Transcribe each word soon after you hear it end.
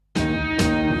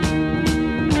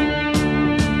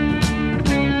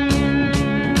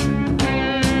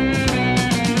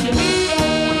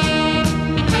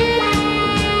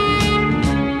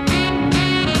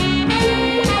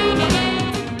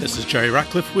Jerry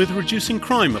Ratcliffe with Reducing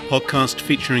Crime, a podcast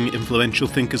featuring influential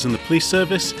thinkers in the police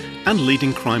service and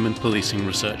leading crime and policing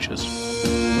researchers.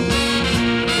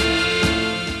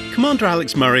 Commander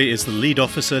Alex Murray is the lead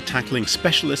officer tackling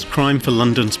specialist crime for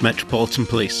London's Metropolitan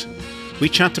Police. We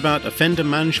chat about offender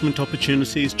management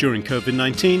opportunities during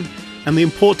COVID-19 and the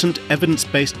important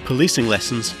evidence-based policing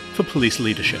lessons for police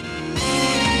leadership.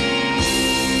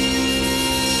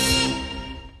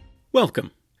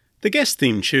 Welcome. The guest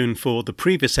theme tune for the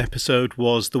previous episode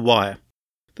was The Wire,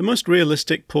 the most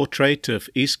realistic portrait of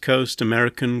East Coast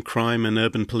American crime and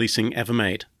urban policing ever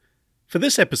made. For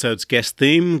this episode's guest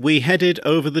theme, we headed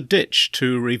over the ditch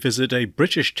to revisit a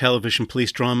British television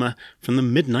police drama from the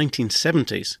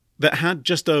mid-1970s that had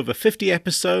just over 50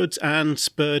 episodes and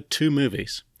spurred 2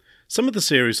 movies. Some of the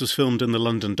series was filmed in the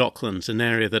London Docklands, an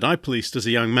area that I policed as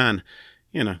a young man,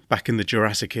 back in the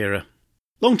Jurassic era.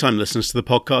 Long-time listeners to the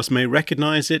podcast may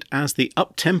recognise it as the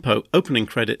up-tempo opening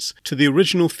credits to the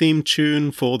original theme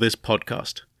tune for this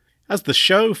podcast. As the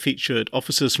show featured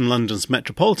officers from London's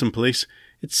Metropolitan Police,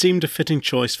 it seemed a fitting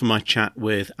choice for my chat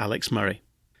with Alex Murray.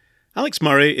 Alex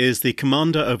Murray is the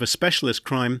Commander over Specialist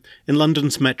Crime in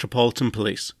London's Metropolitan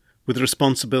Police, with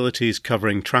responsibilities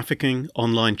covering trafficking,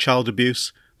 online child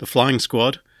abuse, the flying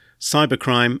squad,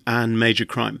 cybercrime and major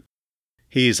crime.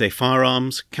 He is a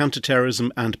firearms,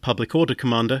 counter-terrorism and public order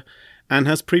commander and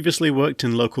has previously worked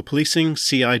in local policing,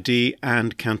 CID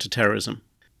and counter-terrorism.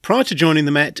 Prior to joining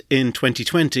the Met in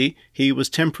 2020, he was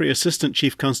temporary Assistant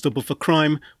Chief Constable for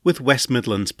Crime with West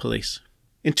Midlands Police.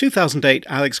 In 2008,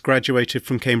 Alex graduated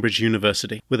from Cambridge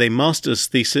University with a master's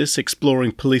thesis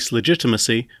exploring police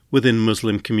legitimacy within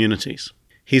Muslim communities.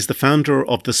 He's the founder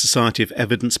of the Society of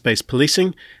Evidence-Based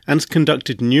Policing and has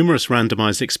conducted numerous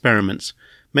randomised experiments,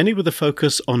 many with a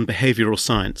focus on behavioural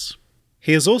science.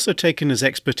 He has also taken his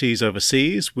expertise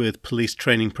overseas with police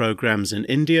training programs in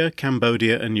India,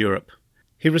 Cambodia and Europe.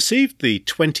 He received the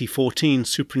 2014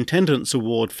 Superintendent's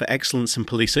Award for Excellence in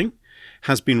Policing,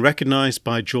 has been recognised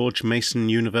by George Mason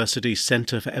University's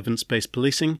Centre for Evidence-Based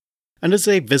Policing, and is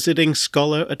a visiting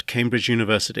scholar at Cambridge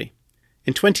University.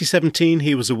 In 2017,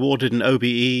 he was awarded an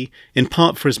OBE in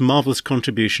part for his marvellous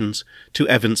contributions to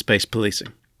evidence-based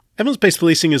policing. Evidence-based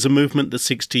policing is a movement that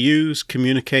seeks to use,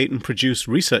 communicate and produce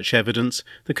research evidence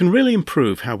that can really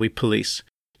improve how we police.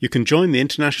 You can join the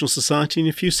International Society in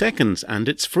a few seconds and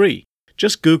it's free.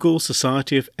 Just Google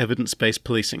Society of Evidence-Based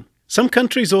Policing. Some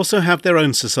countries also have their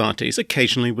own societies,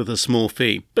 occasionally with a small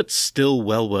fee, but still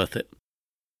well worth it.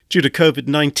 Due to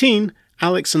COVID-19,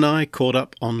 Alex and I caught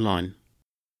up online.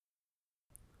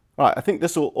 Right, I think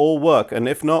this will all work, and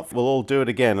if not, we'll all do it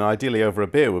again, and ideally over a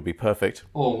beer would be perfect.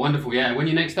 Oh, wonderful, yeah. When are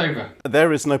you next over?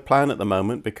 There is no plan at the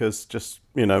moment, because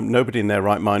nobody in their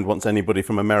right mind wants anybody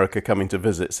from America coming to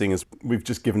visit, seeing as we've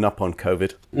just given up on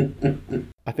COVID.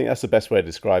 I think that's the best way to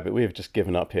describe it. We have just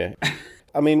given up here.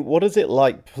 I mean, what is it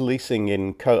like policing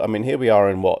in COVID? I mean, here we are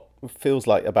in what feels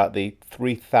like about the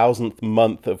 3,000th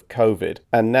month of COVID,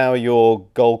 and now you're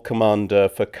Gold Commander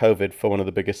for COVID for one of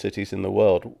the biggest cities in the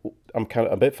world. I'm kind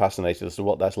of a bit fascinated as to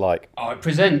what that's like. Oh, it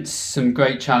presents some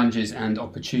great challenges and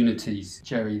opportunities,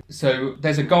 Jerry. So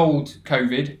there's a Gold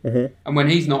COVID, and when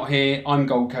he's not here, I'm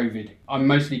Gold COVID. I'm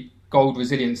mostly Gold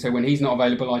Resilient, so when he's not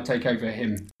available, I take over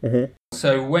him.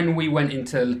 So when we went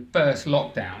into first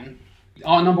lockdown,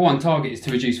 our number one target is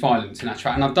to reduce violence in our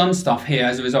track. And I've done stuff here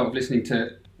as a result of listening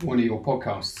to one of your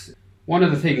podcasts. One of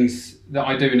the things that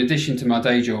I do in addition to my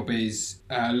day job is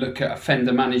look at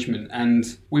offender management. And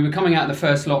we were coming out of the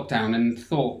first lockdown and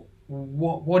thought,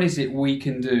 what is it we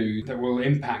can do that will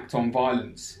impact on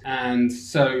violence? And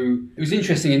so it was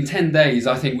interesting. In 10 days,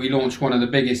 I think we launched one of the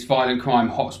biggest violent crime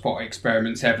hotspot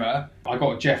experiments ever. I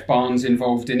got Jeff Barnes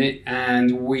involved in it,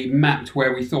 and we mapped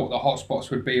where we thought the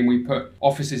hotspots would be, and we put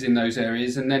officers in those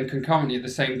areas. And then concurrently at the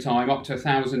same time, up to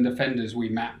 1,000 offenders we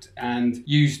mapped, and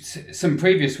used some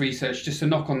previous research just to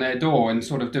knock on their door and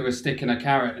sort of do a stick and a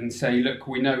carrot and say, look,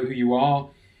 we know who you are.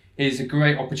 Here's a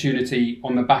great opportunity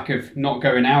on the back of not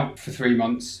going out for 3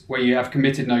 months, where you have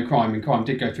committed no crime, and crime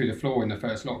did go through the floor in the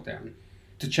first lockdown,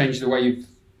 to change the way you've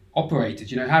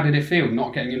operated. How did it feel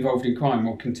not getting involved in crime?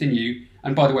 Or continue.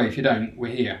 And by the way, if you don't,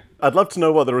 we're here. I'd love to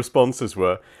know what the responses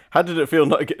were. How did it feel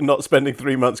not spending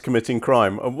 3 months committing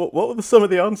crime? And what were some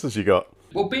of the answers you got?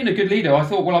 Well, being a good leader, I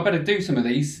thought, I better do some of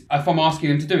these if I'm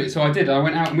asking them to do it. So I did. I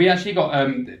went out and we actually got a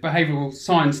behavioural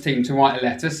science team to write a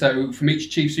letter. So from each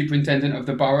chief superintendent of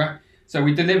the borough. So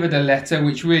we delivered a letter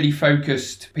which really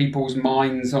focused people's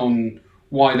minds on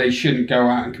why they shouldn't go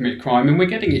out and commit crime. And we're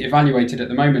getting it evaluated at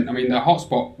the moment. I mean, the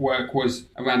hotspot work was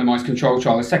a randomised control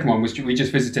trial. The second one was we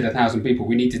just visited 1,000 people.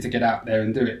 We needed to get out there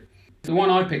and do it. The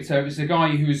one I picked, so it was a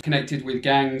guy who was connected with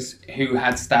gangs who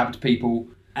had stabbed people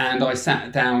And I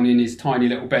sat down in his tiny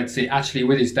little bedseat, actually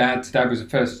with his dad. His dad was a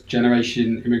first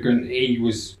generation immigrant. He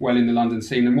was well in the London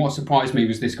scene. And what surprised me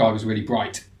was this guy was really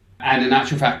bright. And in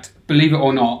actual fact, believe it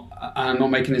or not, I'm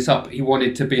not making this up, he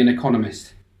wanted to be an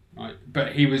economist. Right?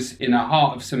 But he was in the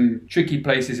heart of some tricky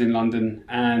places in London,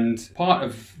 and part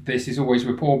of this is always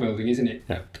rapport building, isn't it?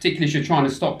 Yeah. Particularly if you're trying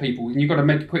to stop people, and you've got to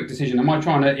make a quick decision. Am I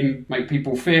trying to make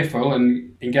people fearful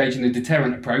and engage in a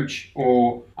deterrent approach,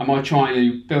 or am I trying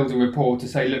to build a rapport to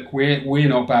say, look, we're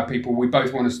not bad people, we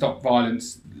both want to stop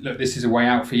violence, look, this is a way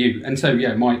out for you. And so,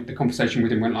 yeah, the conversation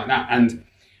with him went like that. And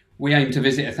we aimed to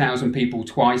visit 1,000 people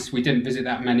twice. We didn't visit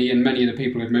that many, and many of the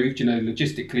people had moved.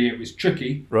 Logistically, it was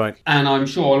tricky. Right. And I'm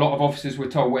sure a lot of officers were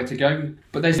told where to go.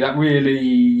 But there's that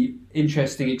really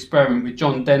interesting experiment with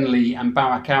John Denley and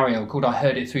Barak Ariel called I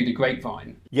Heard It Through the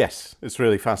Grapevine. Yes, it's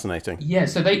really fascinating. Yeah,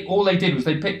 so all they did was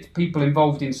they picked people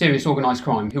involved in serious organised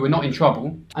crime who were not in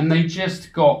trouble, and they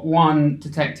just got one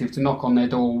detective to knock on their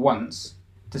door once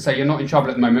to say, you're not in trouble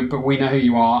at the moment, but we know who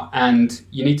you are, and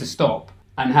you need to stop,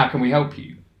 and how can we help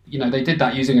you? They did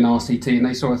that using an RCT, and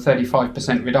they saw a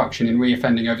 35% reduction in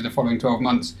reoffending over the following 12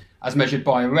 months as measured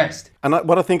by arrest. And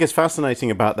what I think is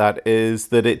fascinating about that is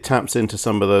that it taps into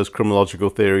some of those criminological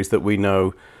theories that we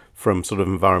know from sort of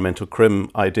environmental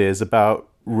crim ideas about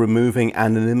removing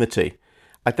anonymity.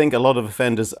 I think a lot of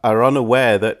offenders are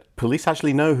unaware that police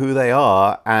actually know who they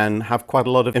are and have quite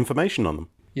a lot of information on them.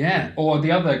 Yeah, or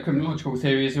the other criminological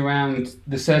theories around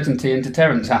the certainty and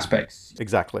deterrence aspects.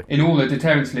 Exactly. In all the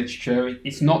deterrence literature,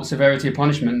 it's not severity of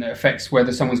punishment that affects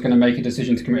whether someone's going to make a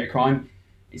decision to commit a crime.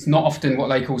 It's not often what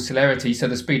they call celerity, so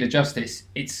the speed of justice.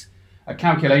 It's a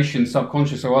calculation,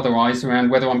 subconscious or otherwise, around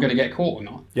whether I'm going to get caught or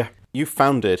not. Yeah. You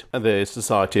founded the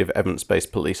Society of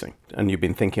Evidence-Based Policing, and you've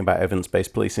been thinking about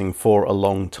evidence-based policing for a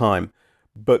long time.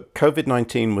 But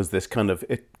COVID-19 was this kind of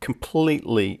a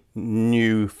completely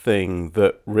new thing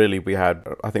that really we had,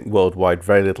 I think, worldwide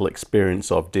very little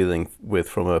experience of dealing with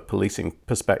from a policing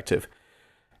perspective.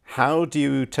 How do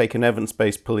you take an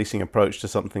evidence-based policing approach to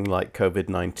something like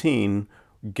COVID-19,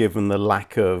 given the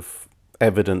lack of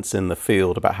evidence in the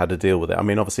field about how to deal with it? I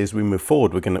mean, obviously, as we move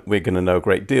forward, we're gonna know a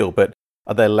great deal, but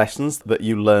are there lessons that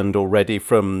you learned already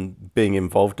from being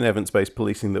involved in evidence-based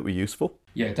policing that were useful?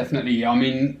 Yeah, definitely. I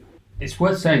mean, it's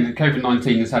worth saying that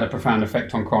COVID-19 has had a profound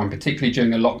effect on crime, particularly during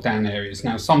the lockdown areas.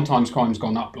 Now, sometimes crime's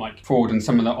gone up, like fraud and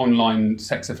some of the online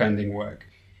sex offending work.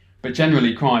 But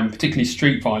generally, crime, particularly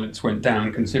street violence, went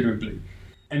down considerably.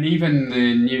 And even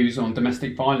the news on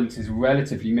domestic violence is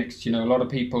relatively mixed. A lot of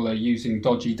people are using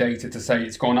dodgy data to say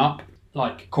it's gone up,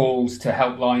 like calls to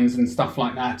helplines and stuff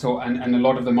like that, and a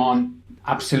lot of them aren't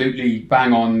absolutely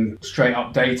bang on straight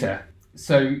up data.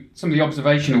 So some of the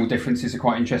observational differences are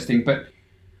quite interesting, but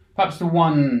perhaps the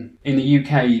one in the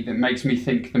UK that makes me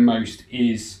think the most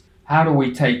is, how do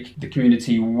we take the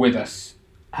community with us?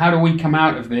 How do we come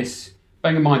out of this?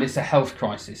 Bearing in mind it's a health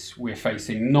crisis we're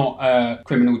facing, not a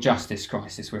criminal justice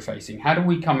crisis we're facing. How do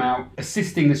we come out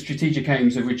assisting the strategic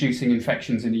aims of reducing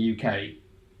infections in the UK,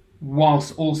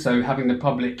 whilst also having the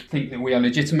public think that we are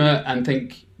legitimate and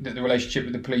think that the relationship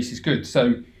with the police is good?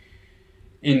 So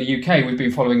in the UK, we've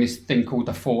been following this thing called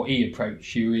the 4E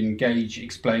approach. You engage,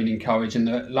 explain, encourage, and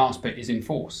the last bit is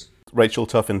enforce. Rachel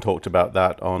Tuffin talked about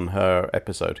that on her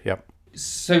episode, yep.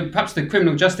 So perhaps the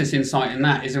criminal justice insight in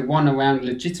that is a one around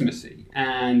legitimacy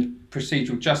and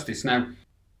procedural justice. Now,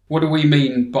 what do we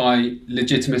mean by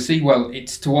legitimacy? Well,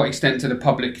 it's to what extent do the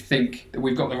public think that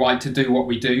we've got the right to do what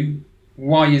we do?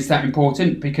 Why is that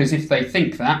important? Because if they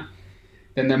think that,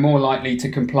 then they're more likely to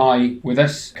comply with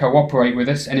us, cooperate with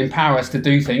us, and empower us to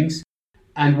do things.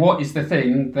 And what is the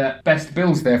thing that best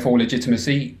builds, therefore,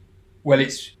 legitimacy? Well,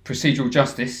 it's procedural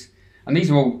justice. And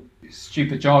these are all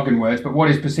stupid jargon words, but what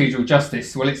is procedural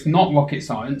justice? Well, it's not rocket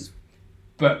science,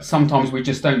 but sometimes we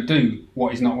just don't do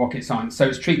what is not rocket science. So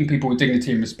it's treating people with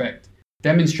dignity and respect,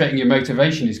 demonstrating your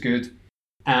motivation is good,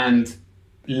 and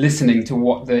listening to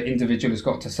what the individual has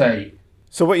got to say.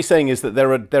 So what you're saying is that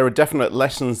there are definite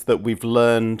lessons that we've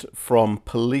learned from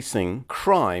policing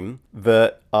crime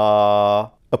that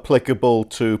are applicable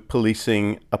to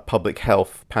policing a public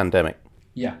health pandemic.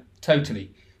 Yeah,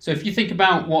 totally. So if you think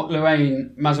about what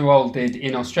Lorraine Mazerol did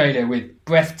in Australia with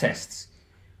breath tests,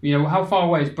 how far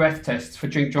away is breath tests for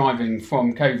drink driving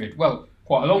from COVID? Well,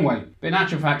 quite a long way. But in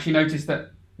actual fact, she noticed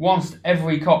that whilst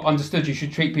every cop understood you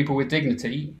should treat people with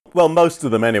dignity... Well, most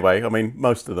of them anyway. I mean,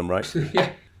 most of them, right?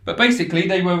 Yeah. But basically,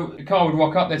 a car would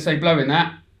rock up, they'd say, blow in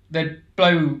that, they'd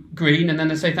blow green, and then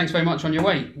they'd say, thanks very much, on your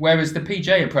way. Whereas the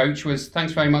PJ approach was,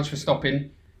 thanks very much for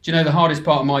stopping. Do you know the hardest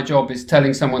part of my job is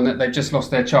telling someone that they've just lost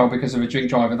their child because of a drink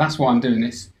driver? That's why I'm doing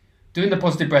this. Doing the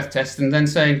positive breath test and then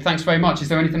saying, thanks very much, is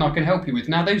there anything I can help you with?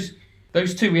 Now, those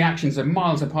Those two reactions are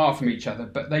miles apart from each other,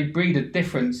 but they breed a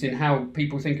difference in how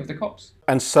people think of the cops.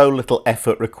 And so little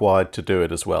effort required to do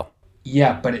it as well.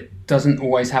 Yeah, but it doesn't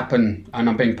always happen, and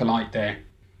I'm being polite there.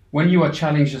 When you are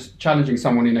challenging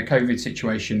someone in a COVID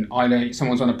situation, either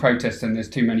someone's on a protest and there's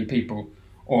too many people,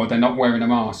 or they're not wearing a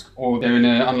mask, or they're in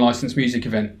an unlicensed music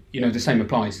event, the same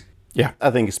applies. Yeah,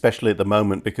 I think especially at the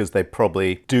moment, because they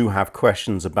probably do have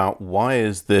questions about why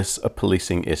is this a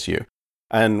policing issue?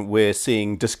 And we're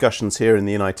seeing discussions here in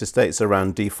the United States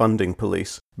around defunding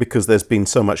police because there's been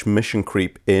so much mission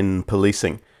creep in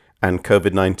policing. And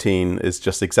COVID-19 is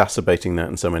just exacerbating that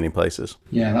in so many places.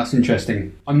 Yeah, that's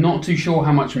interesting. I'm not too sure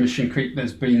how much mission creep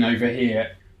there's been over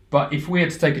here. But if we had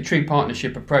to take a true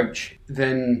partnership approach,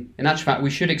 then in actual fact, we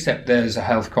should accept there's a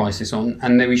health crisis on,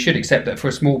 and then we should accept that for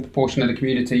a small proportion of the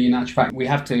community, in actual fact, we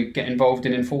have to get involved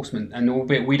in enforcement. And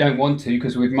albeit we don't want to,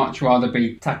 because we'd much rather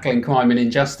be tackling crime and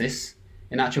injustice,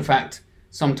 in actual fact,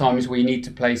 sometimes we need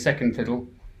to play second fiddle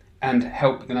and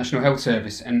help the National Health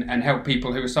Service and help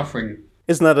people who are suffering.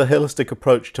 Isn't that a holistic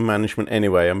approach to management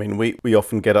anyway? I mean, we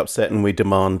often get upset and we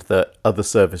demand that other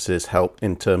services help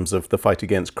in terms of the fight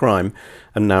against crime,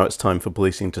 and now it's time for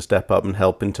policing to step up and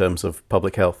help in terms of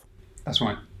public health. That's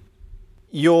right.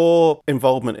 Your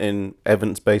involvement in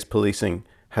evidence-based policing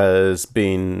has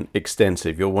been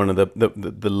extensive. You're one of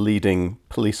the leading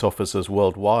police officers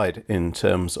worldwide in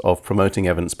terms of promoting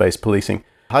evidence-based policing.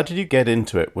 How did you get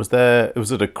into it? Was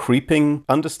it a creeping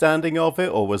understanding of it,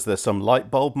 or was there some light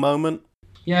bulb moment?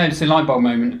 Yeah, it's a light bulb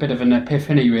moment, a bit of an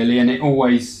epiphany really, and it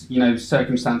always,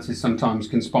 circumstances sometimes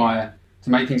conspire to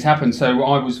make things happen. So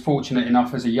I was fortunate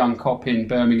enough as a young cop in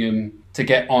Birmingham to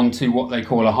get onto what they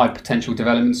call a high potential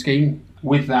development scheme.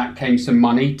 With that came some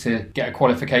money to get a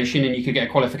qualification, and you could get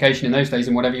a qualification in those days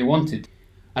in whatever you wanted.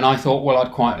 And I thought, well,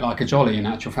 I'd quite like a jolly in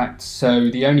actual fact. So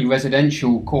the only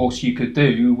residential course you could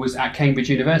do was at Cambridge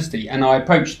University. And I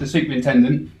approached the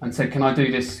superintendent and said, can I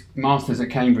do this master's at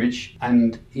Cambridge?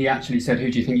 And he actually said, who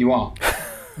do you think you are?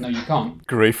 No, you can't.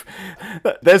 Grief.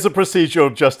 There's a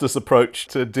procedural justice approach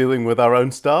to dealing with our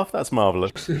own staff. That's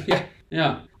marvellous.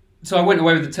 Yeah. So I went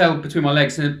away with the tail between my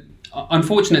legs.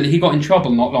 Unfortunately, he got in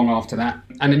trouble not long after that,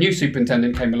 and a new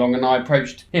superintendent came along, and I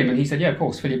approached him, and he said, yeah, of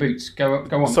course, fill your boots, go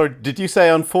on. Sorry, did you say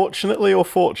unfortunately or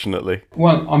fortunately?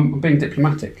 Well, I'm being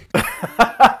diplomatic.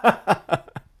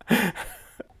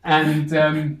 And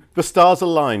the stars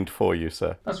aligned for you,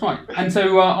 sir. That's right. And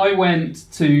so I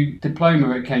went to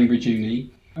diploma at Cambridge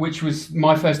Uni, which was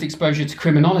my first exposure to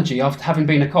criminology after having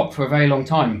been a cop for a very long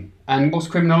time. And what's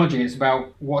criminology? It's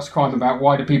about what's crime about,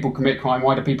 why do people commit crime,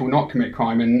 why do people not commit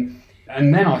crime?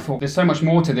 And then I thought there's so much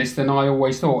more to this than I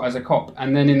always thought as a cop.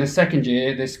 And then in the second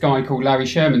year, this guy called Larry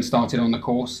Sherman started on the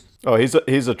course. Oh, he's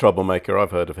a troublemaker.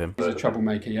 I've heard of him. He's a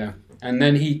troublemaker, yeah. And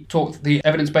then he taught the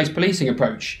evidence-based policing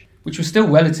approach, which was still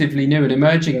relatively new and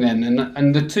emerging then.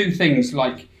 And the two things,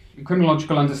 like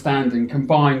criminological understanding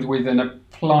combined with an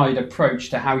applied approach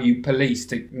to how you police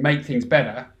to make things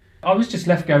better, I was just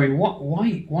left going,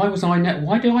 why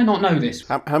do I not know this?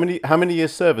 How many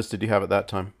years service did you have at that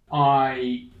time?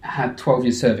 I had 12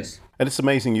 years service. And it's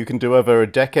amazing, you can do over a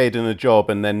decade in a job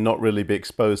and then not really be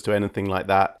exposed to anything like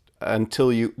that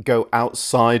until you go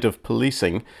outside of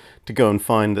policing to go and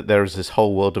find that there is this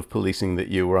whole world of policing that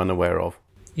you were unaware of.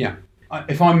 Yeah.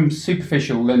 If I'm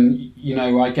superficial, then,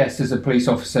 I guess as a police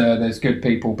officer, there's good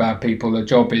people, bad people. The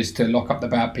job is to lock up the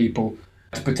bad people,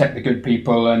 to protect the good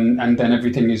people, and then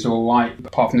everything is all right,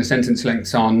 apart from the sentence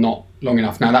lengths are not long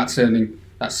enough. Now, that's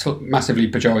massively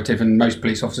pejorative, and most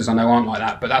police officers I know aren't like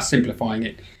that, but that's simplifying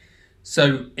it.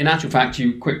 So, in actual fact,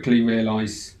 you quickly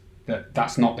realise that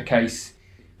that's not the case,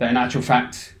 that in actual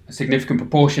fact, a significant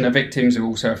proportion of victims are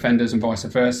also offenders and vice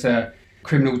versa.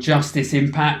 Criminal justice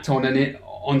impact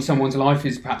on someone's life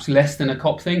is perhaps less than a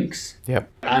cop thinks. Yep.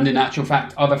 And in actual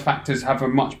fact, other factors have a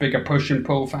much bigger push and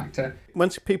pull factor.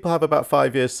 Once people have about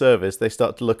 5 years service, they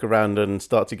start to look around and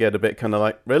start to get a bit kind of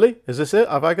like, really? Is this it?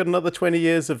 Have I got another 20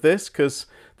 years of this? Because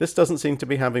this doesn't seem to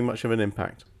be having much of an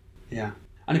impact. Yeah.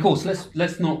 And of course,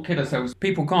 let's not kid ourselves.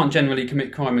 People can't generally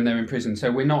commit crime when they're in prison.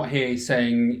 So we're not here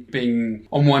saying being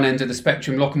on one end of the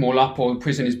spectrum, lock them all up, or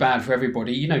prison is bad for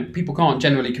everybody. People can't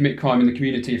generally commit crime in the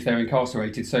community if they're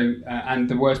incarcerated. So and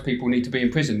the worst people need to be in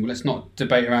prison. Well, let's not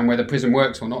debate around whether prison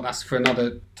works or not. That's for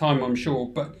another time, I'm sure.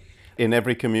 But in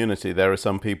every community, there are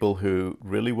some people who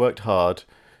really worked hard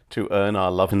to earn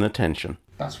our love and attention.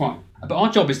 That's right. But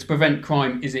our job is to prevent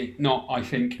crime, is it not, I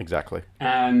think? Exactly.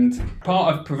 And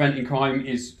part of preventing crime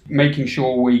is making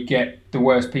sure we get the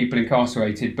worst people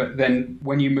incarcerated. But then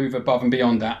when you move above and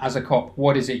beyond that, as a cop,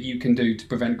 what is it you can do to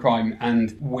prevent crime?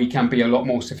 And we can be a lot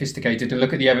more sophisticated and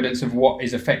look at the evidence of what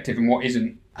is effective and what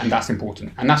isn't. And that's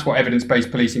important. And that's what evidence-based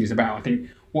policing is about. I think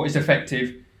what is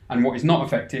effective and what is not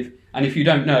effective. And if you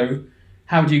don't know,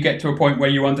 how do you get to a point where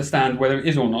you understand whether it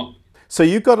is or not? So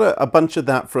you got a bunch of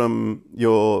that from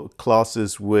your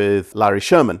classes with Larry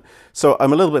Sherman. So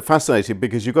I'm a little bit fascinated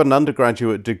because you got an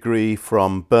undergraduate degree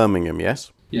from Birmingham,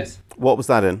 yes? Yes. What was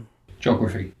that in?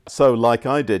 Geography. So like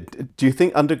I did, do you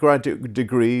think undergraduate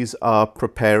degrees are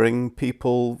preparing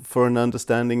people for an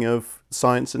understanding of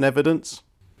science and evidence?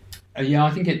 Yeah,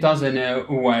 I think it does in a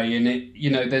way,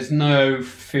 and there's no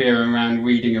fear around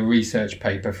reading a research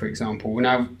paper, for example.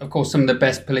 Now, of course, some of the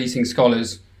best policing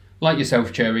scholars, like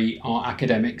yourself, Jerry, are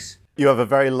academics. You have a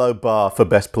very low bar for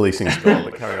best policing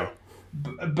scholar. Carry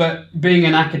on. But being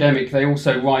an academic, they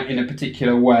also write in a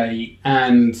particular way,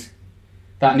 and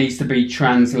that needs to be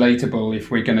translatable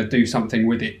if we're going to do something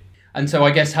with it. And so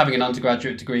I guess having an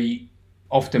undergraduate degree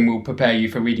often will prepare you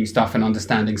for reading stuff and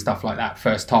understanding stuff like that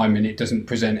first time, and it doesn't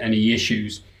present any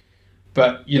issues.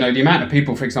 But, the amount of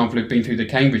people, for example, who've been through the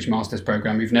Cambridge Masters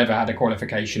Programme who've never had a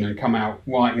qualification and come out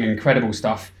writing incredible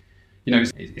stuff,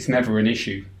 it's never an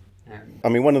issue. I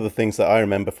mean, one of the things that I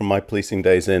remember from my policing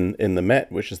days in the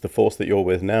Met, which is the force that you're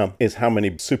with now, is how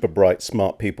many super bright,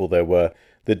 smart people there were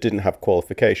that didn't have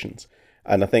qualifications.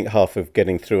 And I think half of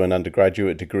getting through an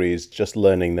undergraduate degree is just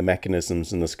learning the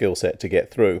mechanisms and the skill set to get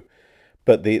through.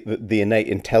 But the innate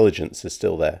intelligence is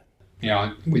still there.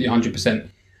 Yeah, with you 100%.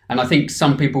 And I think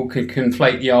some people could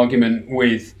conflate the argument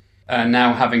with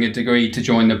now having a degree to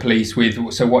join the police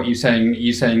with, so what you're saying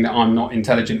that I'm not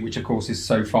intelligent, which of course is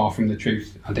so far from the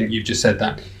truth. I think you've just said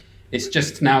that. It's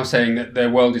just now saying that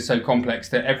their world is so complex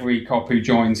that every cop who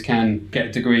joins can get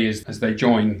a degree as they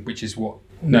join, which is what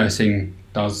nursing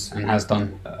does and has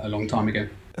done a long time ago.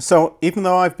 So even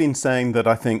though I've been saying that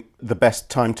I think the best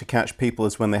time to catch people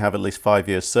is when they have at least 5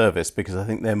 years service, because I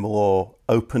think they're more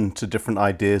open to different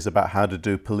ideas about how to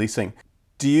do policing,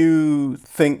 do you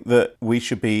think that we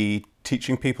should be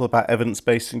teaching people about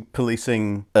evidence-based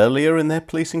policing earlier in their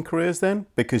policing careers then?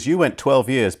 Because you went 12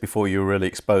 years before you were really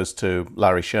exposed to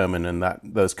Larry Sherman and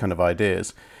those kind of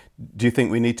ideas. Do you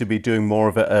think we need to be doing more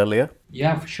of it earlier?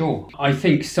 Yeah, for sure. I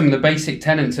think some of the basic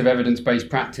tenets of evidence-based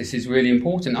practice is really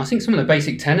important. I think some of the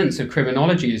basic tenets of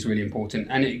criminology is really important,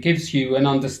 and it gives you an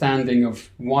understanding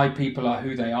of why people are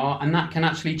who they are, and that can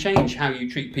actually change how you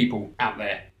treat people out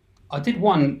there. I did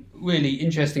one really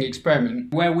interesting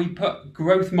experiment where we put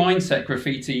growth mindset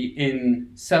graffiti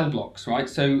in cell blocks, right?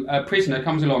 So a prisoner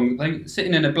comes along, they're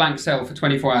sitting in a blank cell for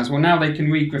 24 hours. Well, now they can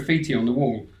read graffiti on the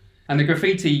wall, and the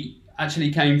graffiti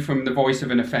actually came from the voice of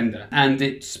an offender, and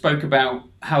it spoke about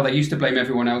how they used to blame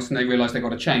everyone else and they realised they got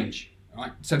to change,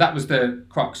 right? So that was the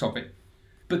crux of it.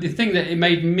 But the thing that it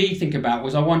made me think about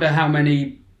was I wonder how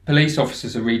many police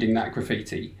officers are reading that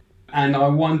graffiti, and I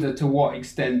wonder to what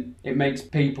extent it makes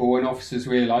people and officers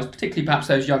realise, particularly perhaps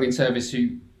those young in service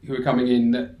who are coming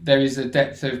in, that there is a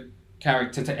depth of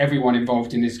character to everyone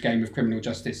involved in this game of criminal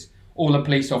justice, all the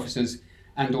police officers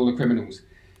and all the criminals.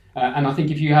 And I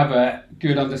think if you have a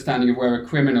good understanding of where a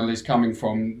criminal is coming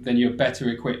from, then you're better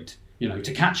equipped,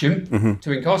 to catch them,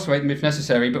 to incarcerate them if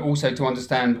necessary, but also to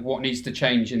understand what needs to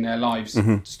change in their lives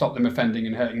to stop them offending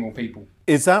and hurting more people.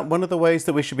 Is that one of the ways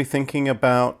that we should be thinking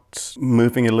about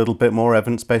moving a little bit more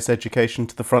evidence-based education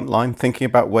to the front line, thinking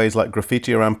about ways like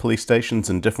graffiti around police stations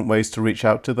and different ways to reach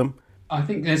out to them? I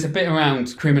think there's a bit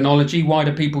around criminology. Why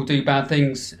do people do bad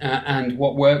things and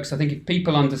what works? I think if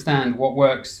people understand what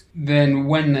works, then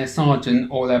when their sergeant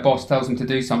or their boss tells them to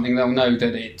do something, they'll know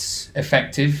that it's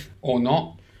effective or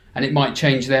not, and it might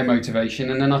change their motivation.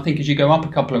 And then I think as you go up a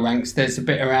couple of ranks, there's a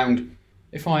bit around,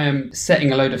 if I am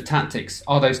setting a load of tactics,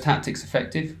 are those tactics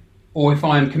effective? Or if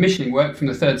I am commissioning work from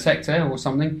the third sector or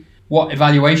something, what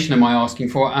evaluation am I asking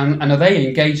for? And are they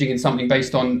engaging in something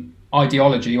based on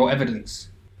ideology or evidence?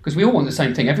 Because we all want the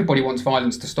same thing. Everybody wants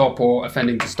violence to stop or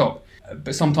offending to stop.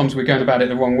 But sometimes we're going about it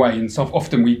the wrong way, and so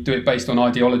often we do it based on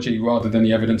ideology rather than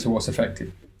the evidence of what's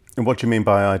effective. And what do you mean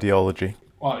by ideology?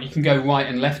 Well, you can go right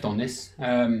and left on this.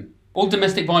 All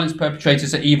domestic violence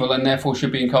perpetrators are evil and therefore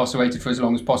should be incarcerated for as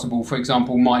long as possible, for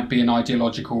example, might be an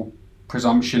ideological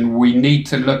presumption. We need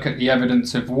to look at the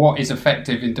evidence of what is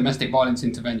effective in domestic violence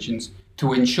interventions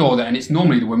to ensure that, and it's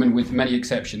normally the woman with many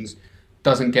exceptions,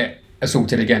 doesn't get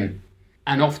assaulted again.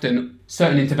 And often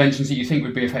certain interventions that you think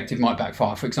would be effective might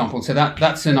backfire, for example. So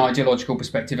that's an ideological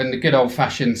perspective. And the good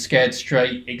old-fashioned scared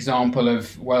straight example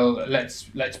of, well, let's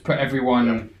put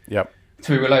everyone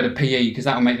through a load of PE because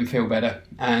that will make them feel better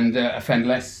and offend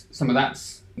less. Some of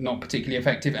that's not particularly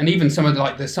effective. And even some of the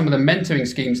mentoring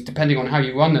schemes, depending on how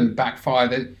you run them,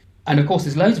 backfire. And of course,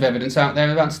 there's loads of evidence out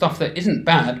there about stuff that isn't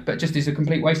bad, but just is a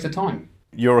complete waste of time.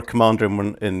 You're a commander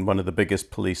in one of the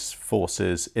biggest police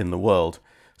forces in the world.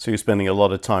 So you're spending a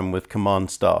lot of time with command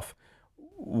staff.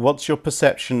 What's your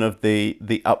perception of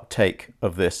the uptake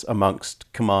of this amongst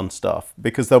command staff?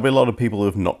 Because there'll be a lot of people who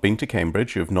have not been to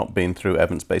Cambridge, who have not been through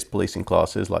evidence-based policing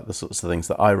classes, like the sorts of things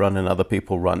that I run and other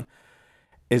people run.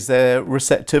 Is there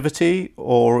receptivity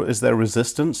or is there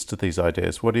resistance to these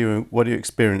ideas? What are you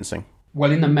experiencing?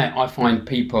 Well, in the Met, I find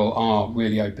people are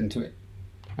really open to it.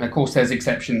 And of course, there's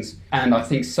exceptions. And I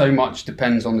think so much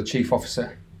depends on the chief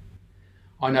officer.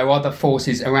 I know other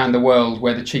forces around the world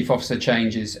where the chief officer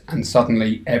changes and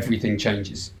suddenly everything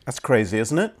changes. That's crazy,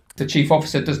 isn't it? If the chief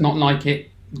officer does not like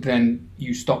it, then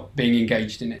you stop being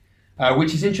engaged in it.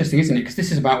 Which is interesting, isn't it? Because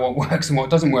this is about what works and what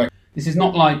doesn't work. This is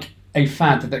not like a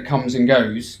fad that comes and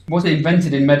goes. It wasn't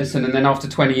invented in medicine and then after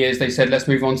 20 years they said, let's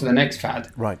move on to the next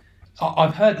fad. Right.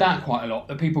 I've heard that quite a lot,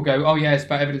 that people go, oh yeah, it's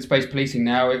about evidence-based policing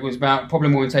now. It was about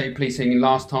problem-orientated policing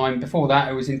last time. Before that,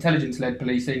 it was intelligence-led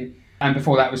policing. And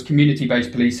before that was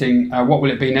community-based policing. What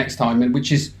will it be next time? And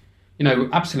which is,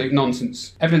 absolute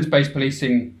nonsense. Evidence-based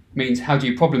policing means how do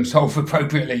you problem solve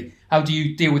appropriately? How do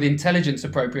you deal with intelligence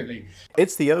appropriately?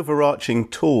 It's the overarching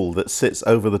tool that sits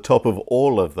over the top of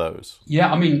all of those.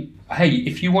 Yeah, I mean, hey,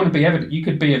 if you want to be evident, you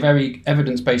could be a very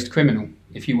evidence-based criminal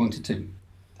if you wanted to.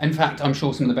 In fact, I'm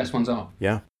sure some of the best ones are.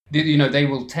 Yeah. They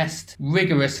will test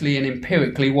rigorously and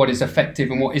empirically what is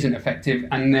effective and what isn't effective,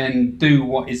 and then do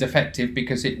what is effective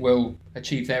because it will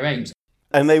achieve their aims.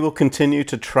 And they will continue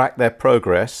to track their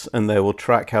progress, and they will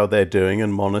track how they're doing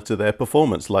and monitor their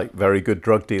performance, like very good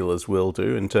drug dealers will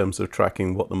do in terms of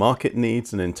tracking what the market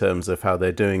needs and in terms of how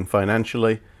they're doing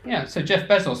financially. Yeah, so Jeff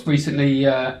Bezos recently,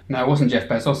 no, it wasn't Jeff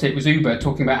Bezos, it was Uber,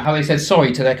 talking about how they said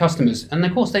sorry to their customers. And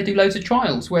of course they do loads of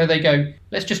trials where they go,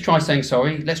 let's just try saying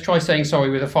sorry, let's try saying sorry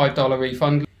with a $5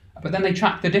 refund. But then they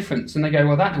track the difference and they go,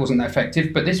 well, that wasn't that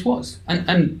effective, but this was.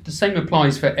 And the same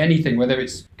applies for anything, whether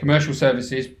it's commercial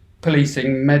services,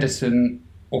 policing, medicine,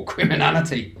 or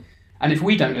criminality. And if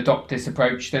we don't adopt this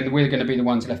approach, then we're going to be the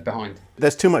ones left behind.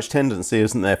 There's too much tendency,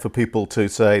 isn't there, for people to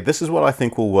say, this is what I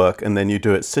think will work, and then you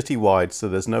do it citywide, so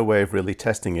there's no way of really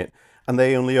testing it. And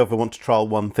they only ever want to trial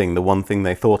one thing, the one thing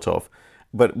they thought of.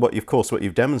 But what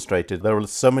you've demonstrated, there are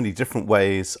so many different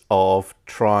ways of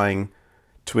trying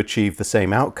to achieve the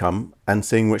same outcome and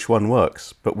seeing which one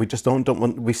works. But we just don't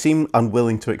want, we seem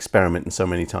unwilling to experiment in so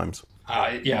many times.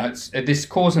 It's this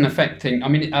cause and effect thing. I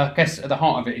mean, I guess at the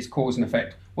heart of it is cause and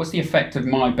effect. What's the effect of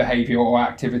my behaviour or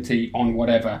activity on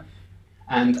whatever?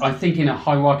 And I think in a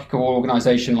hierarchical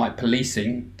organisation like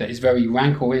policing that is very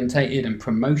rank orientated and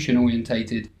promotion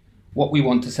orientated, what we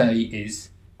want to say is,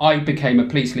 I became a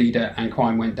police leader and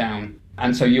crime went down.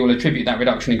 And so you'll attribute that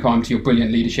reduction in crime to your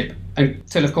brilliant leadership.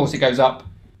 Until, of course, it goes up.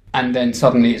 And then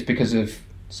suddenly it's because of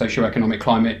socio-economic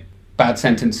climate, bad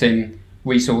sentencing,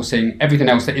 resourcing, everything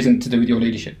else that isn't to do with your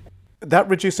leadership. That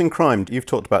reducing crime, you've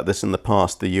talked about this in the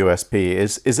past, the USP.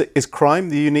 Is crime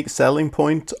the unique selling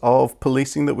point of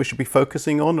policing that we should be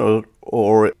focusing on,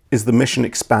 or is the mission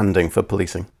expanding for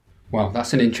policing? Well,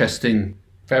 that's an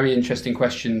very interesting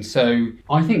question. So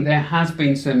I think there has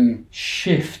been some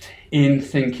shift in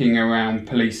thinking around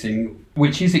policing,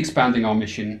 which is expanding our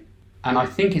mission. And I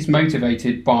think it's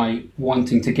motivated by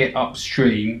wanting to get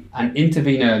upstream and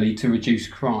intervene early to reduce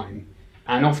crime.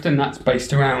 And often that's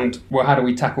based around, well, how do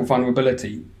we tackle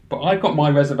vulnerability? But I've got my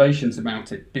reservations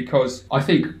about it because I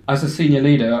think as a senior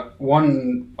leader,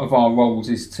 one of our roles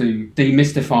is to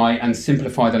demystify and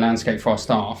simplify the landscape for our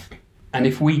staff. And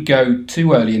if we go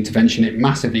too early intervention, it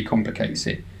massively complicates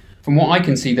it. From what I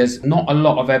can see, there's not a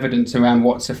lot of evidence around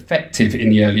what's effective in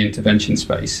the early intervention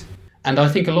space. And I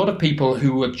think a lot of people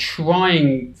who are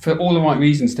trying for all the right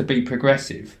reasons to be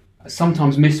progressive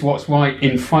sometimes miss what's right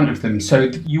in front of them. So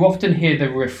you often hear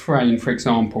the refrain, for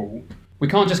example, we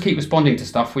can't just keep responding to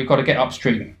stuff, we've got to get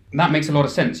upstream. And that makes a lot of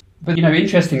sense. But,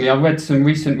 interestingly, I read some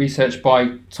recent research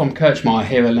by Tom Kirchmeier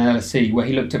here at LSE where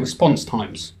he looked at response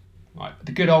times, right?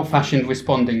 The good old-fashioned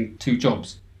responding to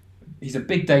jobs. He's a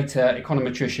big data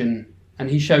econometrician, and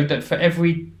he showed that for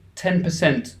every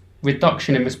 10%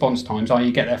 reduction in response times,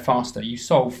 i.e. get there faster, you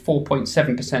solve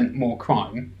 4.7% more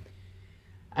crime.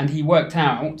 And he worked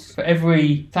out, for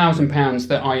every £1,000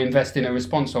 that I invest in a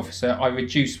response officer, I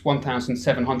reduce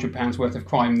 £1,700 worth of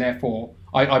crime. Therefore,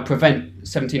 I prevent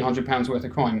 £1,700 worth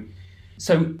of crime.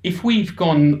 So if we've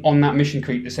gone on that mission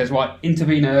creep that says, right,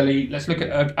 intervene early, let's look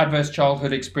at adverse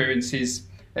childhood experiences,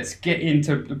 let's get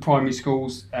into the primary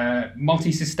schools,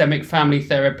 multi-systemic family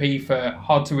therapy for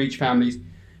hard-to-reach families,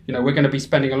 we're going to be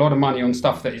spending a lot of money on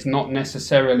stuff that is not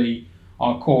necessarily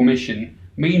our core mission.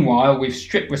 Meanwhile, we've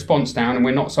stripped response down and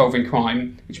we're not solving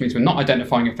crime, which means we're not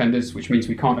identifying offenders, which means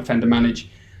we can't offender manage.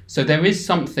 So there is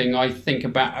something, I think,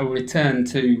 about a return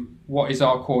to what is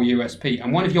our core USP.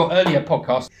 And one of your earlier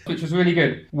podcasts, which was really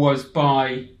good, was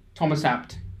by Thomas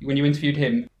Abt, when you interviewed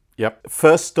him. Yep.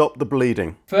 First stop the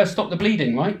bleeding. First stop the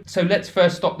bleeding, right? So let's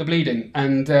first stop the bleeding.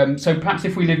 And so perhaps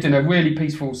if we lived in a really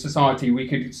peaceful society, we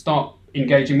could start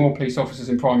engaging more police officers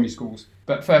in primary schools.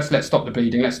 But first, let's stop the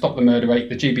bleeding. Let's stop the murder rate,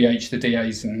 the GBH, the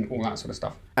DAs, and all that sort of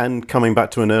stuff. And coming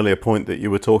back to an earlier point that you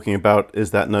were talking about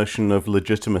is that notion of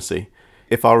legitimacy.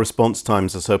 If our response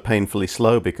times are so painfully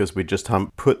slow because we just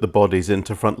haven't put the bodies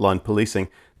into frontline policing,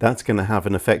 that's going to have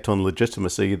an effect on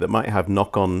legitimacy that might have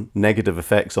knock-on negative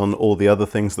effects on all the other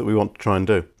things that we want to try and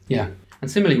do. Yeah.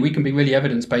 And similarly, we can be really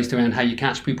evidence-based around how you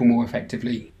catch people more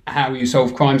effectively, how you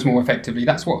solve crimes more effectively.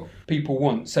 That's what people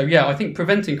want. So yeah, I think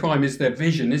preventing crime is their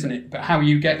vision, isn't it? But how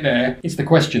you get there is the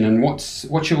question. And what's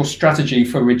your strategy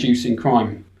for reducing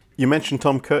crime? You mentioned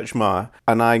Tom Kirchmeier,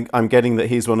 and I'm getting that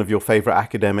he's one of your favourite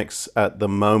academics at the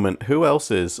moment. Who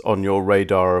else is on your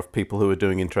radar of people who are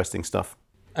doing interesting stuff?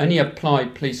 Only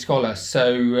applied police scholar.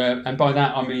 So, and by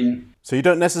that I mean... So you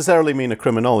don't necessarily mean a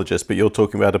criminologist, but you're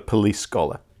talking about a police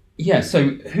scholar. Yeah, so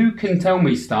who can tell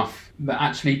me stuff that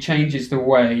actually changes the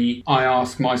way I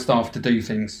ask my staff to do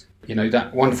things? You know,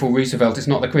 that wonderful Roosevelt is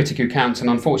not the critic who counts, and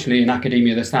unfortunately in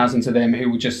academia there's thousands of them who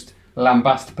will just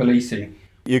lambast policing.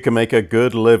 You can make a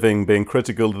good living being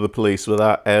critical to the police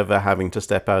without ever having to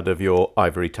step out of your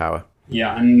ivory tower.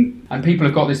 Yeah, and people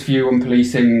have got this view on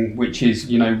policing, which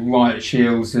is, you know, riot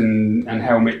shields and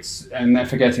helmets, and they're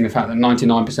forgetting the fact that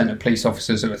 99% of police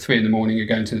officers at 3 a.m. are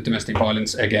going to the domestic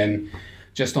violence again,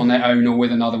 just on their own or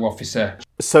with another officer.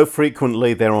 So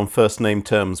frequently they're on first name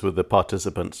terms with the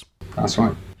participants. That's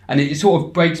right. And it sort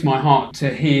of breaks my heart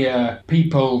to hear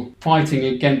people fighting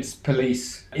against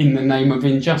police in the name of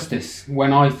injustice,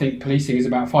 when I think policing is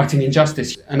about fighting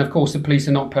injustice. And of course the police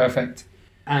are not perfect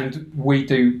and we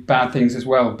do bad things as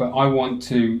well, but I want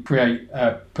to create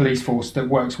a police force that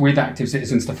works with active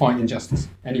citizens to fight injustice.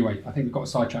 Anyway, I think we've got a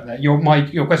sidetrack there. Your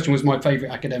question was my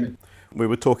favourite academic. We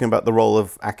were talking about the role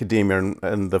of academia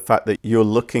and the fact that you're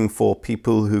looking for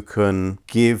people who can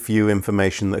give you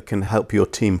information that can help your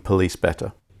team police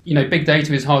better. You know, big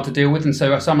data is hard to deal with, and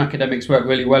so some academics work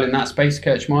really well in that space.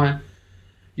 Kirchmeier,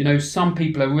 you know, some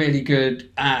people are really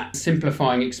good at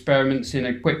simplifying experiments in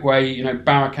a quick way. You know,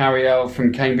 Barak Ariel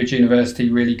from Cambridge University,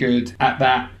 really good at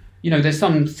that. You know, there's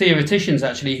some theoreticians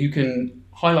actually who can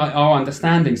highlight our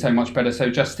understanding so much better. So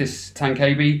Justice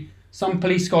Tankebi, some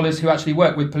police scholars who actually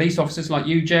work with police officers like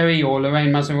you, Jerry, or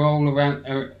Lorraine Mazarol,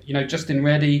 around, you know, Justin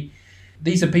Reddy.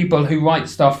 These are people who write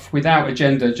stuff without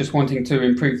agenda, just wanting to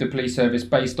improve the police service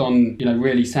based on, you know,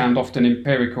 really sound, often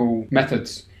empirical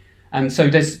methods. And so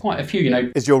there's quite a few, you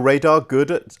know. Is your radar good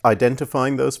at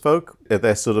identifying those folk? Are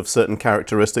there sort of certain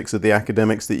characteristics of the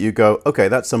academics that you go, okay,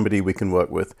 that's somebody we can work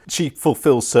with? She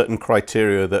fulfills certain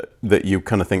criteria that you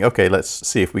kind of think, okay, let's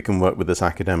see if we can work with this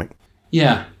academic.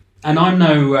 Yeah. And I'm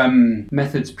no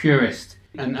methods purist.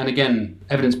 And again,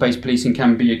 evidence-based policing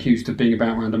can be accused of being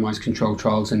about randomised controlled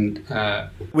trials. And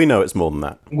we know it's more than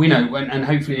that. We know, and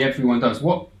hopefully everyone does.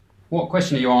 What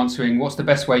question are you answering? What's the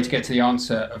best way to get to the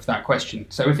answer of that question?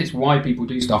 So if it's why people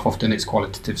do stuff, often it's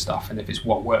qualitative stuff. And if it's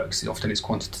what works, often it's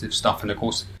quantitative stuff. And of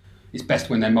course, it's best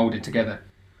when they're moulded together.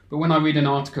 But when I read an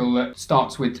article that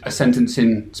starts with a sentence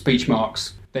in speech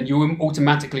marks, then you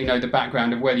automatically know the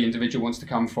background of where the individual wants to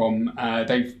come from.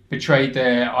 They've betrayed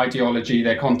their ideology,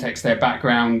 their context, their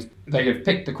background. They have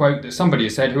picked the quote that somebody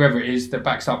has said, whoever it is, that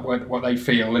backs up what they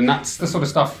feel. And that's the sort of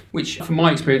stuff which, from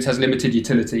my experience, has limited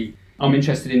utility. I'm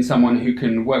interested in someone who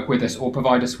can work with us or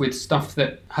provide us with stuff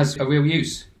that has a real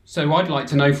use. So I'd like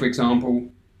to know, for example,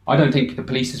 I don't think the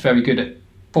police is very good at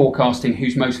forecasting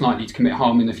who's most likely to commit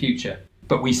harm in the future.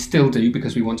 But we still do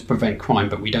because we want to prevent crime,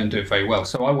 but we don't do it very well.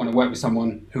 So I want to work with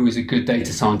someone who is a good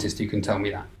data scientist who can tell me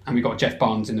that. And we've got Jeff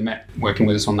Barnes in the Met working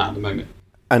with us on that at the moment.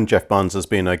 And Jeff Barnes has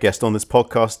been a guest on this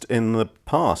podcast in the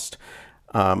past.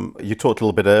 You talked a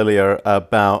little bit earlier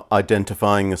about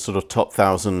identifying a sort of top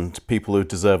 1,000 people who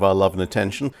deserve our love and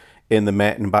attention in the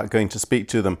Met and about going to speak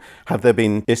to them. Have there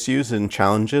been issues and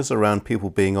challenges around people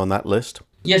being on that list?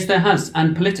 Yes, there has,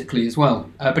 and politically as well.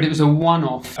 But it was a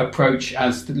one-off approach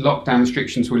as the lockdown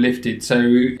restrictions were lifted. So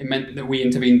it meant that we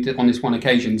intervened on this one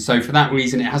occasion. So for that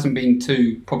reason, it hasn't been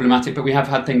too problematic. But we have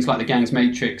had things like the Gangs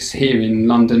Matrix here in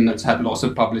London that's had lots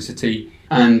of publicity.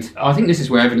 And I think this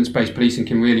is where evidence-based policing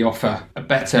can really offer a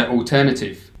better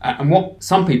alternative. And what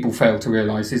some people fail to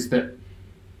realise is that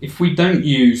if we don't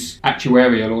use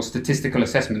actuarial or statistical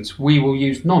assessments, we will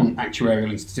use non-actuarial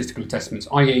and statistical assessments,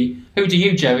 i.e., who do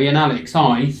you, Jerry and Alex,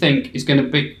 I think is going to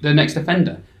be the next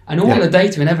offender? And all the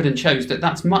data and evidence shows that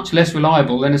that's much less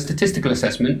reliable than a statistical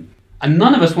assessment. And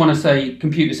none of us want to say,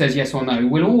 computer says yes or no.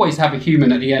 We'll always have a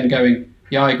human at the end going,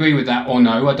 yeah, I agree with that, or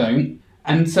no, I don't.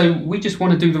 And so we just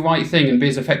want to do the right thing and be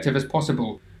as effective as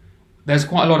possible. There's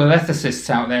quite a lot of ethicists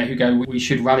out there who go, we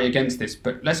should rally against this,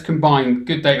 but let's combine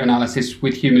good data analysis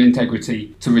with human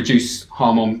integrity to reduce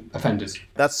harm on offenders.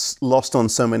 That's lost on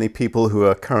so many people who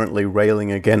are currently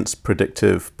railing against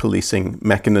predictive policing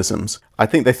mechanisms. I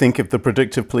think they think if the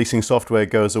predictive policing software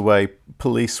goes away,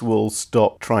 police will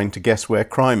stop trying to guess where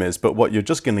crime is. But what you're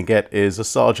just going to get is a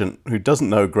sergeant who doesn't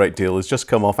know a great deal, has just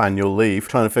come off annual leave,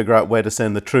 trying to figure out where to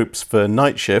send the troops for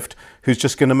night shift, who's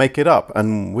just going to make it up.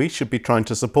 And we should be trying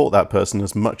to support that person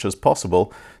as much as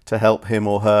possible to help him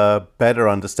or her better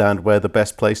understand where the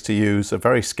best place to use a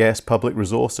very scarce public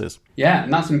resource is. Yeah,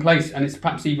 and that's in place, and it's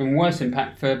perhaps even worse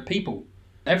impact for people.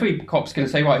 Every cop's going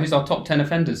to say, right, who's our top 10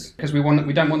 offenders? Because we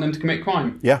don't want them to commit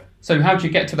crime. Yeah. So how do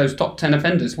you get to those top 10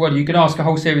 offenders? Well, you could ask a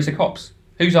whole series of cops.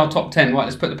 Who's our top 10? Right,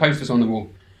 let's put the posters on the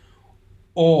wall.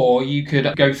 Or you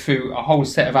could go through a whole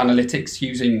set of analytics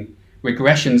using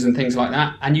regressions and things like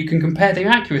that, and you can compare their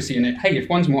accuracy in it. Hey, if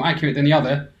one's more accurate than the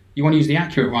other, you want to use the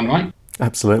accurate one, right?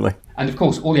 Absolutely. And of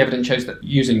course, all the evidence shows that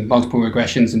using multiple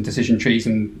regressions and decision trees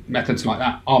and methods like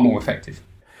that are more effective.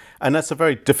 And that's a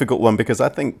very difficult one because I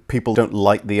think people don't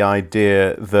like the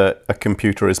idea that a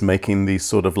computer is making these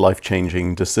sort of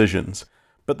life-changing decisions.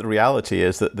 But the reality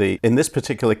is that in this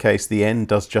particular case, the end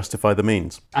does justify the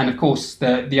means. And of course,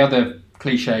 the other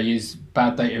cliche is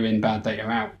bad data in, bad data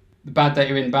out. The bad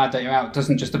data in, bad data out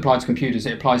doesn't just apply to computers.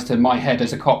 It applies to my head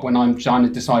as a cop when I'm trying to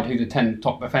decide who the 10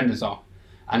 top offenders are.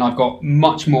 And I've got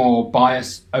much more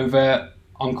bias, overt,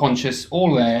 unconscious,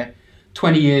 all there,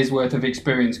 20 years worth of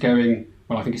experience going,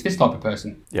 well, I think it's this type of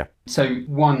person. Yeah. So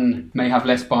one may have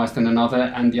less bias than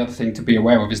another, and the other thing to be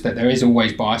aware of is that there is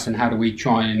always bias, and how do we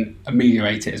try and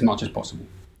ameliorate it as much as possible?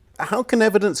 How can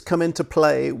evidence come into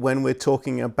play when we're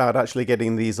talking about actually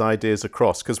getting these ideas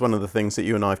across? Because one of the things that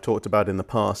you and I have talked about in the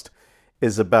past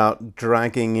is about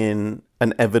dragging in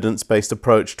an evidence-based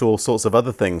approach to all sorts of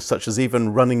other things, such as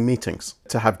even running meetings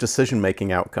to have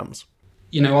decision-making outcomes.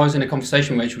 You know, I was in a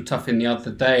conversation with Rachel Tuffin the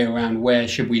other day around where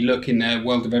should we look in the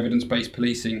world of evidence-based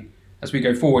policing as we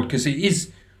go forward, because it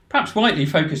is perhaps rightly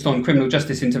focused on criminal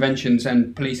justice interventions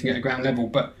and policing at a ground level,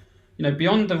 but you know,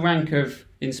 beyond the rank of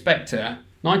inspector,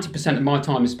 90% of my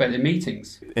time is spent in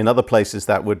meetings. In other places,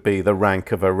 that would be the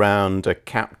rank of around a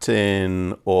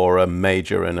captain or a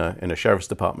major in a sheriff's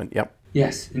department. Yep.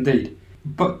 Yes, indeed.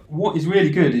 But what is really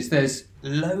good is there's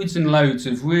loads and loads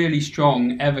of really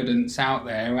strong evidence out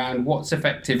there around what's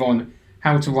effective on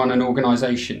how to run an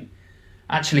organisation,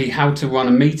 actually how to run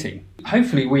a meeting.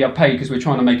 Hopefully we are paid because we're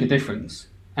trying to make a difference.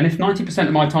 And if 90%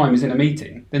 of my time is in a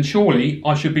meeting, then surely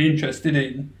I should be interested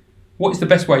in what is the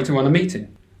best way to run a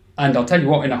meeting. And I'll tell you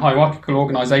what, in a hierarchical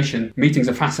organisation, meetings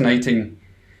are fascinating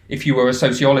if you were a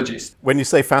sociologist. When you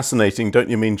say fascinating, don't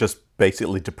you mean just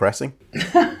basically depressing?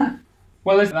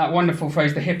 Well, there's that wonderful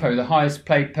phrase, the HIPPO, the highest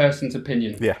paid person's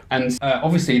opinion. Yeah. And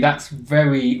obviously that's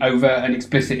very overt and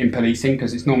explicit in policing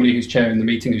because it's normally who's chairing the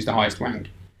meeting who's the highest rank.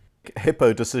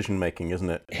 HIPPO decision-making, isn't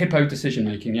it? HIPPO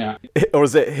decision-making, yeah. Or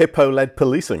is it HIPPO-led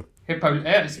policing?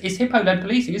 It's HIPPO-led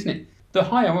policing, isn't it? The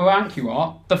higher rank you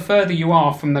are, the further you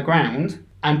are from the ground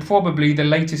and probably the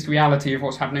latest reality of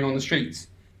what's happening on the streets.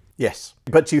 Yes,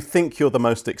 but you think you're the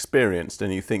most experienced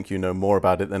and you think you know more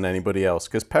about it than anybody else,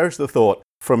 because perish the thought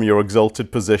from your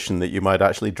exalted position that you might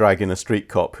actually drag in a street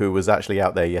cop who was actually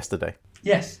out there yesterday.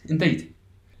 Yes, indeed.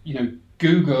 You know,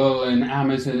 Google and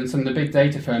Amazon and some of the big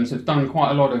data firms have done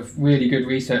quite a lot of really good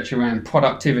research around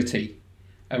productivity,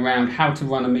 around how to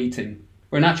run a meeting.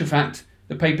 Where in actual fact,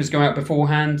 the papers go out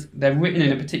beforehand, they're written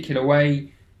in a particular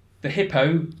way. The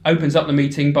HIPPO opens up the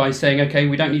meeting by saying, okay,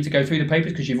 we don't need to go through the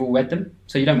papers because you've all read them,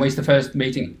 so you don't waste the first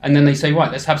meeting. And then they say,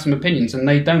 right, let's have some opinions. And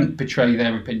they don't betray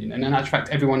their opinion. And in actual fact,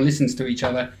 everyone listens to each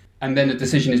other, and then a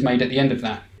decision is made at the end of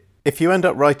that. If you end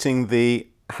up writing the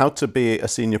How to Be a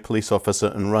Senior Police Officer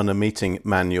and Run a Meeting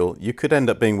manual, you could end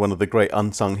up being one of the great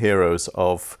unsung heroes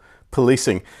of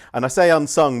policing. And I say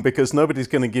unsung because nobody's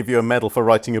going to give you a medal for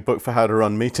writing a book for how to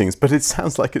run meetings, but it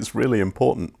sounds like it's really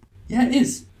important. Yeah, it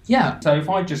is. Yeah, so if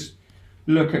I just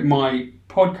look at my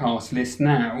podcast list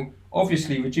now,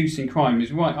 obviously Reducing Crime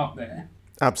is right up there.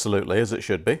 Absolutely, as it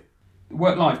should be.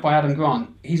 Work Life by Adam Grant.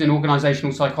 He's an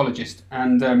organisational psychologist,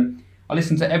 and I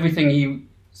listen to everything he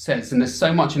says, and there's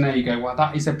so much in there you go, well,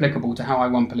 that is applicable to how I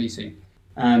run policing.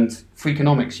 And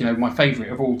Freakonomics, you know, my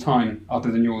favourite of all time,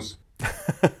 other than yours.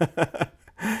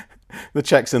 The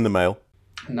check's in the mail.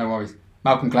 No worries.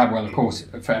 Malcolm Gladwell, of course,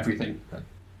 for everything.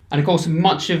 And of course,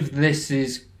 much of this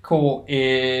is caught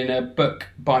in a book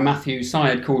by Matthew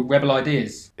Syed called Rebel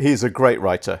Ideas. He's a great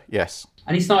writer, yes.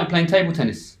 And he started playing table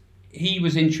tennis. He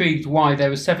was intrigued why there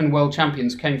were 7 world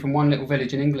champions came from one little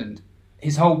village in England.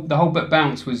 the whole book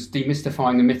Bounce was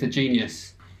demystifying the myth of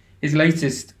genius. His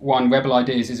latest one, Rebel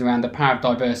Ideas, is around the power of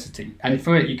diversity. And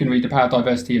for it, you can read The Power of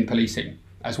Diversity in Policing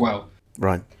as well.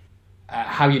 Right.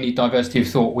 How you need diversity of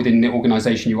thought within the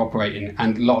organisation you operate in.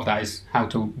 And a lot of that is how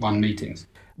to run meetings.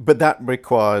 But that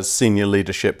requires senior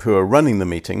leadership who are running the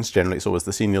meetings, generally it's always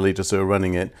the senior leaders who are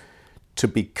running it, to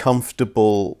be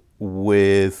comfortable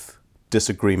with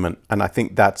disagreement. And I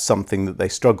think that's something that they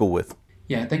struggle with.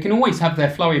 Yeah, they can always have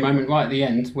their flurry moment right at the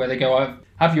end where they go, I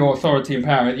have your authority and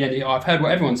power at the end. I've heard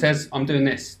what everyone says, I'm doing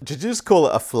this. Did you just call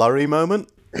it a flurry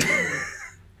moment?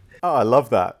 Oh, I love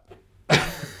that.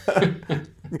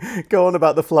 Go on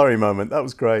about the flurry moment. That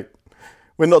was great.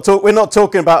 We're not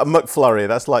talking about a McFlurry.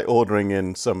 That's like ordering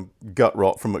in some gut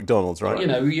rot from McDonald's, right? You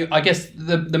know, I guess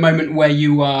the moment where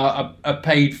you are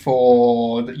paid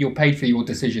for, you're paid for your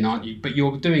decision, aren't you? But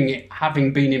you're doing it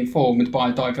having been informed by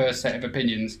a diverse set of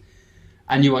opinions,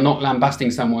 and you are not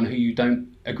lambasting someone who you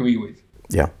don't agree with.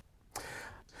 Yeah.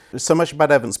 So much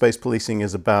about evidence-based policing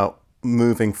is about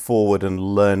moving forward and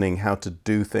learning how to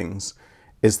do things.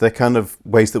 Is there kind of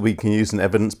ways that we can use an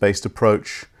evidence-based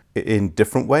approach in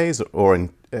different ways or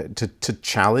to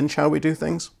challenge how we do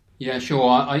things? Yeah, sure.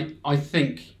 I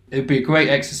think it would be a great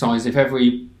exercise if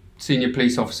every senior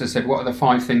police officer said, what are the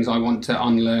 5 things I want to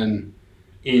unlearn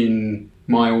in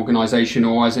my organisation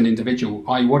or as an individual?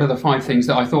 What are the 5 things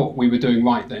that I thought we were doing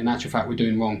right that in actual fact we're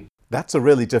doing wrong? That's a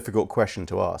really difficult question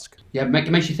to ask. Yeah,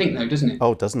 it makes you think though, doesn't it?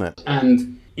 Oh, doesn't it?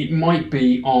 And it might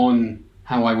be on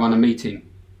how I run a meeting.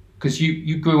 Because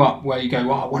you grew up where you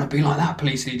go, I want to be like that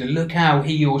police leader. Look how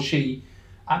he or she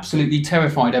absolutely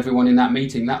terrified everyone in that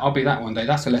meeting. I'll be that one day.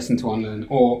 That's a lesson to unlearn.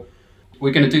 Or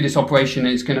we're going to do this operation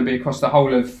and it's going to be across the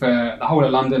whole of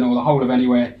London or the whole of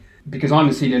anywhere because I'm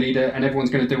the senior leader and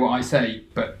everyone's going to do what I say.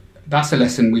 But that's a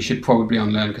lesson we should probably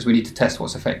unlearn because we need to test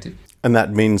what's effective. And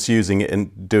that means using it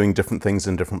and doing different things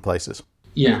in different places.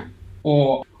 Yeah.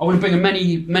 Or I want to bring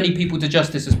as many people to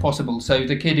justice as possible. So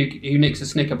the kid who nicks a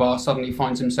Snicker bar suddenly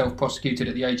finds himself prosecuted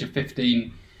at the age of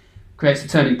 15, creates a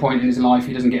turning point in his life.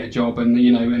 He doesn't get a job, and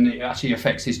it actually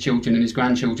affects his children and his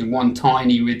grandchildren. One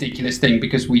tiny ridiculous thing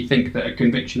because we think that a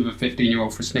conviction of a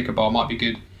 15-year-old for a Snicker bar might be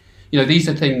good. These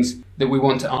are things that we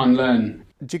want to unlearn.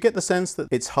 Do you get the sense that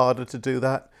it's harder to do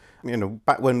that?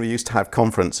 Back when we used to have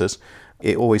conferences,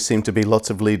 it always seemed to be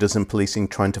lots of leaders in policing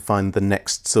trying to find the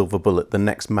next silver bullet, the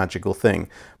next magical thing.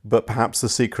 But perhaps the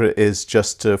secret is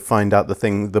just to find out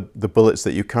the bullets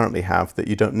that you currently have that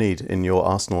you don't need in your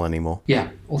arsenal anymore. Yeah,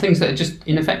 or things that are just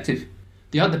ineffective.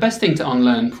 The best thing to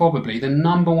unlearn, probably, the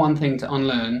number one thing to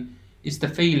unlearn, is the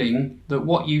feeling that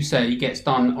what you say gets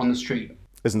done on the street.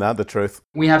 Isn't that the truth?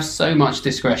 We have so much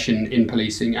discretion in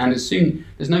policing, and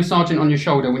there's no sergeant on your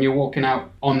shoulder when you're walking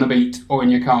out on the beat or in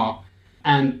your car.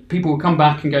 And people will come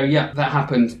back and go, yeah, that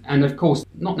happened. And of course,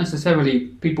 not necessarily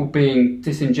people being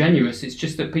disingenuous. It's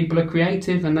just that people are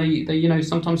creative and they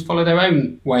sometimes follow their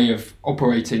own way of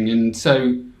operating. And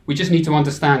so we just need to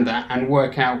understand that and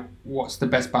work out what's the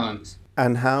best balance.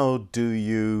 And how do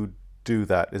you do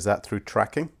that? Is that through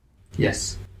tracking?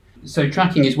 Yes. So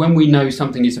tracking is when we know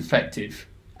something is effective.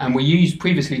 And we used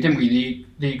previously, didn't we,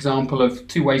 the example of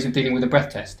 2 ways of dealing with a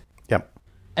breath test. Yep.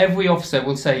 Every officer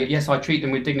will say, yes, I treat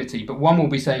them with dignity, but one will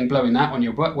be saying blowing that on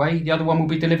your way, the other one will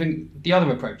be delivering the other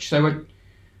approach. So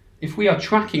if we are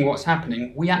tracking what's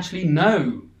happening, we actually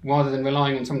know rather than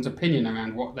relying on someone's opinion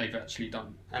around what they've actually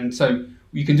done. And so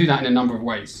you can do that in a number of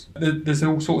ways. There's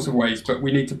all sorts of ways, but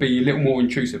we need to be a little more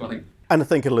intrusive, I think. And I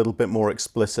think a little bit more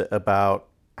explicit about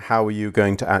how are you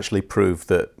going to actually prove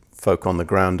that folk on the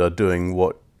ground are doing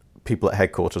what people at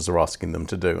headquarters are asking them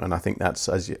to do. And I think I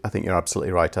think you're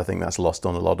absolutely right. I think that's lost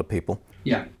on a lot of people.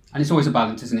 Yeah. And it's always a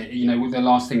balance, isn't it? The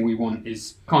last thing we want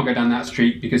is can't go down that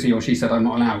street because he or she said I'm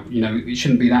not allowed. It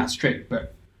shouldn't be that strict,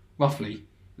 but roughly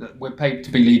that we're paid to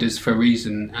be leaders for a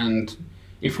reason. And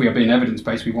if we are being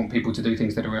evidence-based, we want people to do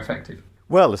things that are effective.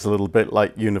 Well, it's a little bit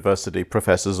like university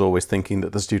professors always thinking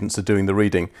that the students are doing the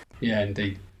reading. Yeah,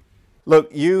 indeed.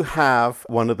 Look, you have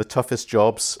one of the toughest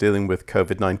jobs dealing with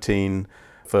COVID-19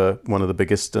 for one of the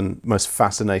biggest and most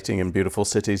fascinating and beautiful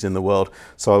cities in the world.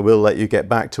 So I will let you get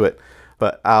back to it.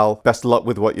 But Al, best of luck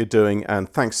with what you're doing. And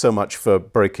thanks so much for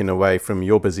breaking away from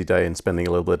your busy day and spending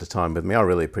a little bit of time with me. I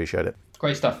really appreciate it.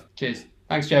 Great stuff. Cheers.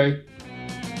 Thanks, Jerry.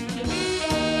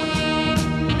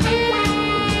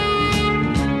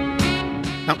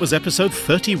 That was episode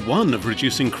 31 of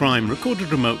Reducing Crime,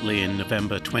 recorded remotely in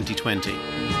November 2020.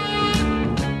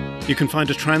 You can find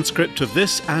a transcript of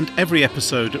this and every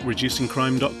episode at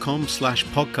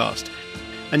reducingcrime.com/podcast.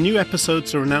 And new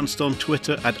episodes are announced on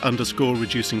Twitter at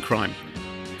 _reducingcrime.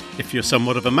 If you're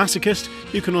somewhat of a masochist,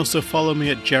 you can also follow me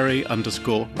at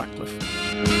Jerry_Ratcliffe.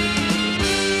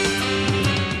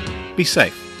 Be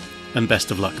safe, and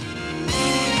best of luck.